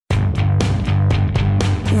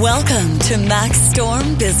Welcome to Max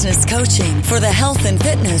Storm Business Coaching for the Health and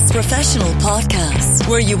Fitness Professional Podcast,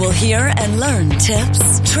 where you will hear and learn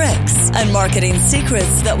tips, tricks, and marketing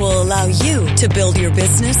secrets that will allow you to build your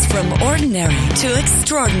business from ordinary to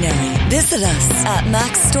extraordinary. Visit us at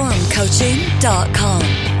maxstormcoaching.com.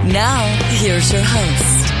 Now, here's your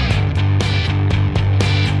host.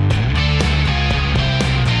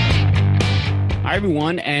 Hi,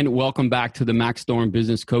 everyone, and welcome back to the Max Storm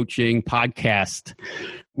Business Coaching Podcast.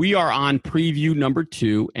 We are on preview number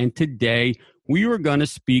 2, and today we are going to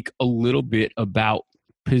speak a little bit about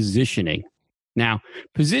positioning. Now,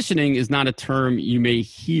 positioning is not a term you may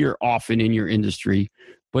hear often in your industry,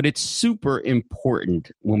 but it's super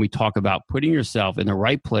important when we talk about putting yourself in the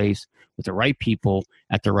right place with the right people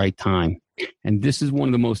at the right time. And this is one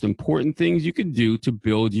of the most important things you can do to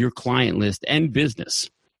build your client list and business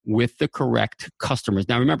with the correct customers.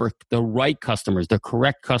 Now, remember, the right customers, the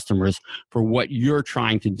correct customers for what you're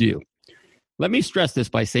trying to do. Let me stress this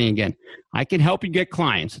by saying again, I can help you get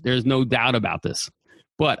clients. There's no doubt about this.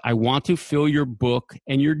 But I want to fill your book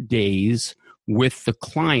and your days with the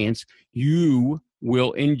clients you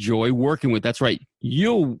will enjoy working with. That's right.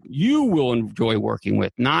 You will enjoy working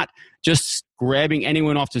with, not just grabbing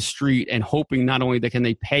anyone off the street and hoping not only that can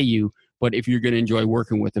they pay you, but if you're going to enjoy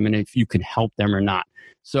working with them and if you can help them or not.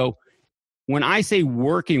 So when I say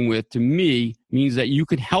working with, to me, means that you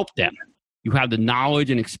can help them. You have the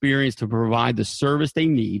knowledge and experience to provide the service they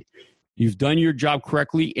need. You've done your job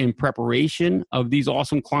correctly in preparation of these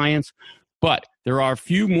awesome clients, but there are a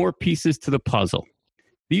few more pieces to the puzzle.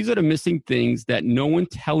 These are the missing things that no one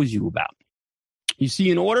tells you about. You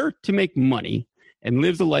see, in order to make money and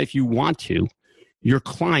live the life you want to, your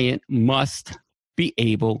client must be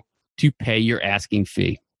able to pay your asking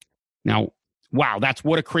fee. Now, wow, that's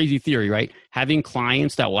what a crazy theory, right? Having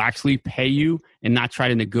clients that will actually pay you and not try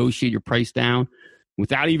to negotiate your price down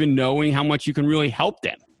without even knowing how much you can really help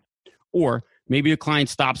them. Or maybe a client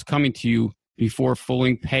stops coming to you before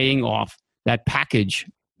fully paying off that package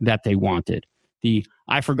that they wanted. The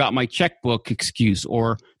I forgot my checkbook excuse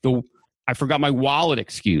or the I forgot my wallet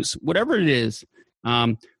excuse, whatever it is.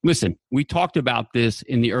 Listen, we talked about this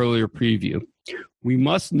in the earlier preview. We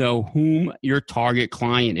must know whom your target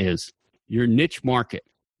client is. Your niche market.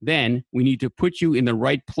 Then we need to put you in the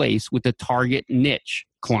right place with the target niche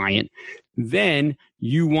client. Then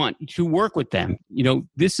you want to work with them. You know,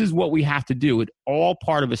 this is what we have to do. It's all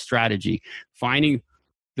part of a strategy. Finding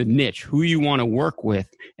the niche, who you want to work with,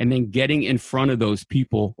 and then getting in front of those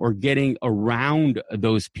people or getting around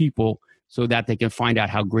those people so that they can find out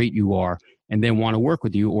how great you are and then want to work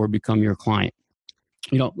with you or become your client.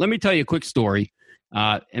 You know, let me tell you a quick story.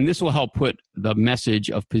 And this will help put the message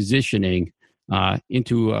of positioning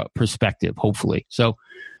into perspective, hopefully. So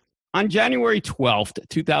on January 12th,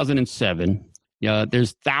 2007,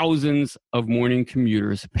 there's thousands of morning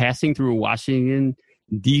commuters passing through a Washington,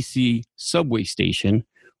 D.C. subway station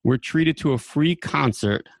were treated to a free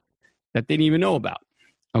concert that they didn't even know about.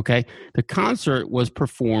 Okay. The concert was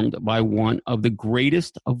performed by one of the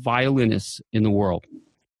greatest of violinists in the world.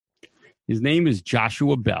 His name is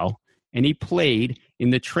Joshua Bell. And he played in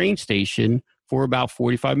the train station for about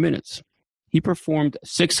 45 minutes. He performed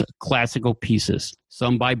 6 classical pieces,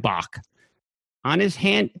 some by Bach. On his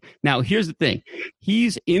hand, now here's the thing.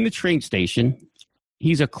 He's in the train station.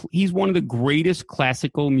 He's one of the greatest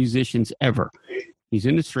classical musicians ever. He's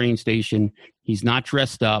in the train station. He's not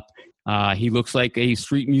dressed up. He looks like a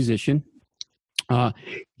street musician.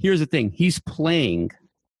 Here's the thing. He's playing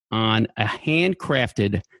on a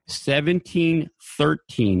handcrafted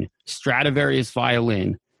 1713 Stradivarius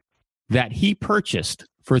violin that he purchased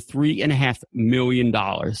for $3.5 million.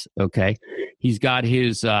 Okay. He's got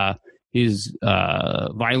his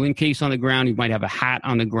violin case on the ground. He might have a hat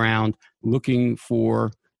on the ground looking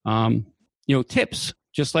for, tips,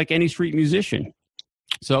 just like any street musician.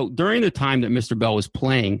 So during the time that Mr. Bell was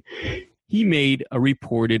playing, he made a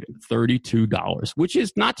reported $32, which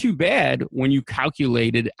is not too bad when you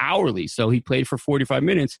calculated hourly. So he played for 45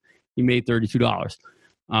 minutes. He made $32.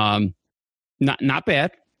 Not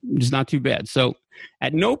bad. Just not too bad. So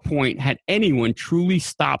at no point had anyone truly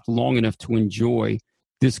stopped long enough to enjoy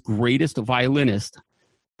this greatest violinist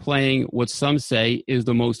playing what some say is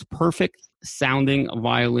the most perfect sounding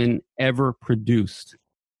violin ever produced.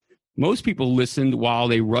 Most people listened while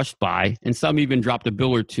they rushed by, and some even dropped a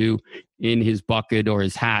bill or two in his bucket or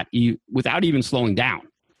his hat without even slowing down.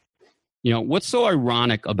 You know, what's so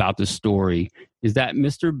ironic about this story is that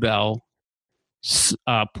Mr. Bell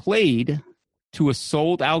played to a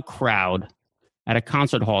sold-out crowd at a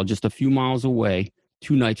concert hall just a few miles away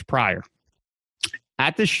 2 nights prior.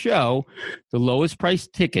 At the show, the lowest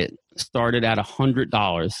priced ticket started at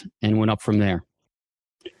 $100 and went up from there.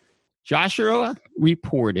 Joshua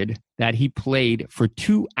reported that he played for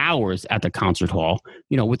 2 hours at the concert hall,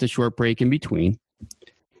 with a short break in between.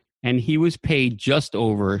 And he was paid just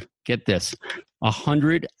over, get this,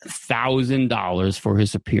 $100,000 for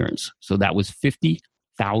his appearance. So that was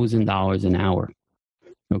 $50,000 an hour.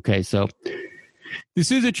 Okay, so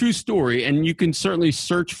this is a true story, and you can certainly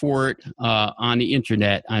search for it on the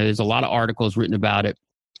internet. There's a lot of articles written about it.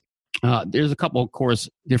 There's a couple, of course,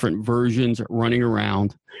 different versions running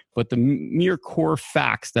around, but the mere core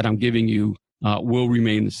facts that I'm giving you will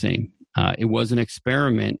remain the same. It was an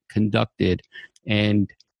experiment conducted, and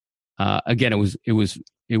again,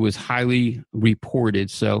 it was highly reported.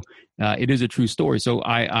 So it is a true story. So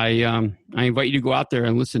I invite you to go out there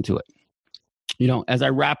and listen to it. As I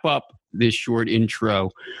wrap up this short intro,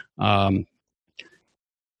 I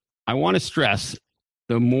want to stress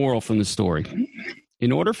the moral from the story.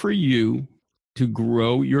 In order for you to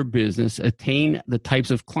grow your business, attain the types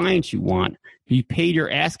of clients you want, be paid your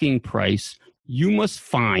asking price, you must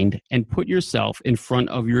find and put yourself in front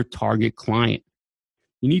of your target client.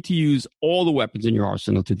 You need to use all the weapons in your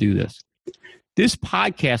arsenal to do this. This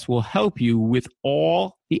podcast will help you with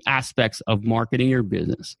all the aspects of marketing your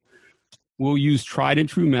business. We'll use tried and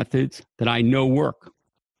true methods that I know work.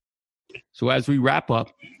 So as we wrap up,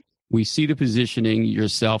 we see the positioning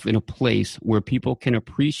yourself in a place where people can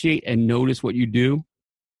appreciate and notice what you do.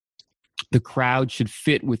 The crowd should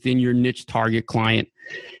fit within your niche target client,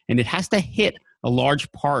 and it has to hit a large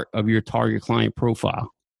part of your target client profile.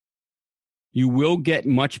 You will get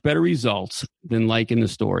much better results than like in the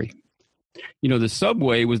story. The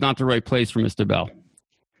subway was not the right place for Mr. Bell.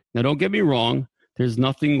 Now, don't get me wrong. There's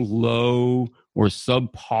nothing low or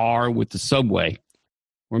subpar with the subway.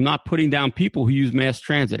 We're not putting down people who use mass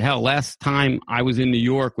transit. Hell, last time I was in New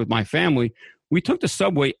York with my family, we took the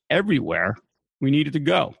subway everywhere we needed to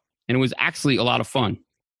go. And it was actually a lot of fun.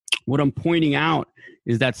 What I'm pointing out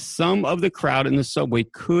is that some of the crowd in the subway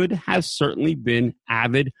could have certainly been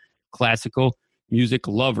avid classical music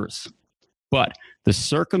lovers. But the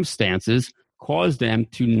circumstances caused them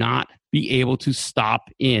to not be able to stop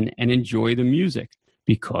in and enjoy the music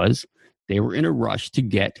because they were in a rush to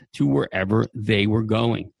get to wherever they were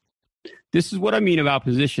going. This is what I mean about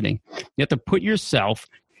positioning. You have to put yourself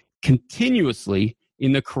continuously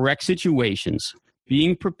in the correct situations.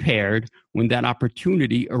 Being prepared when that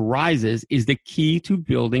opportunity arises is the key to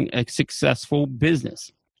building a successful business.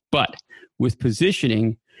 But with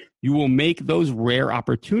positioning, you will make those rare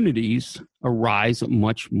opportunities arise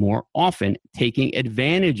much more often, taking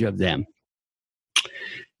advantage of them.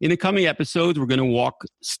 In the coming episodes, we're going to walk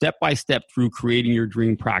step by step through creating your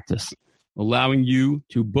dream practice, allowing you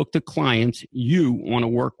to book the clients you want to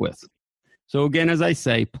work with. So again, as I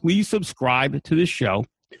say, please subscribe to the show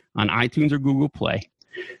on iTunes or Google Play.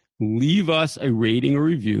 Leave us a rating or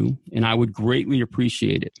review, and I would greatly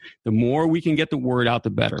appreciate it. The more we can get the word out,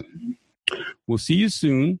 the better. We'll see you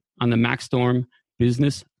soon on the Max Storm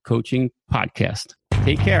Business Coaching Podcast.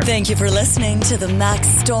 Take care. Thank you for listening to the Max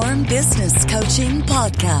Storm Business Coaching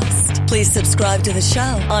Podcast. Please subscribe to the show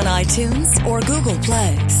on iTunes or Google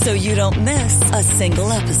Play so you don't miss a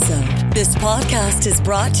single episode. This podcast is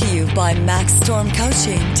brought to you by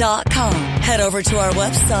MaxStormCoaching.com. Head over to our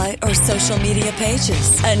website or social media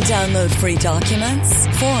pages and download free documents,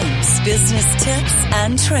 forms, business tips,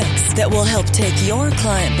 and tricks that will help take your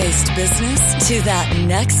client-based business to that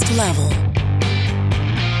next level.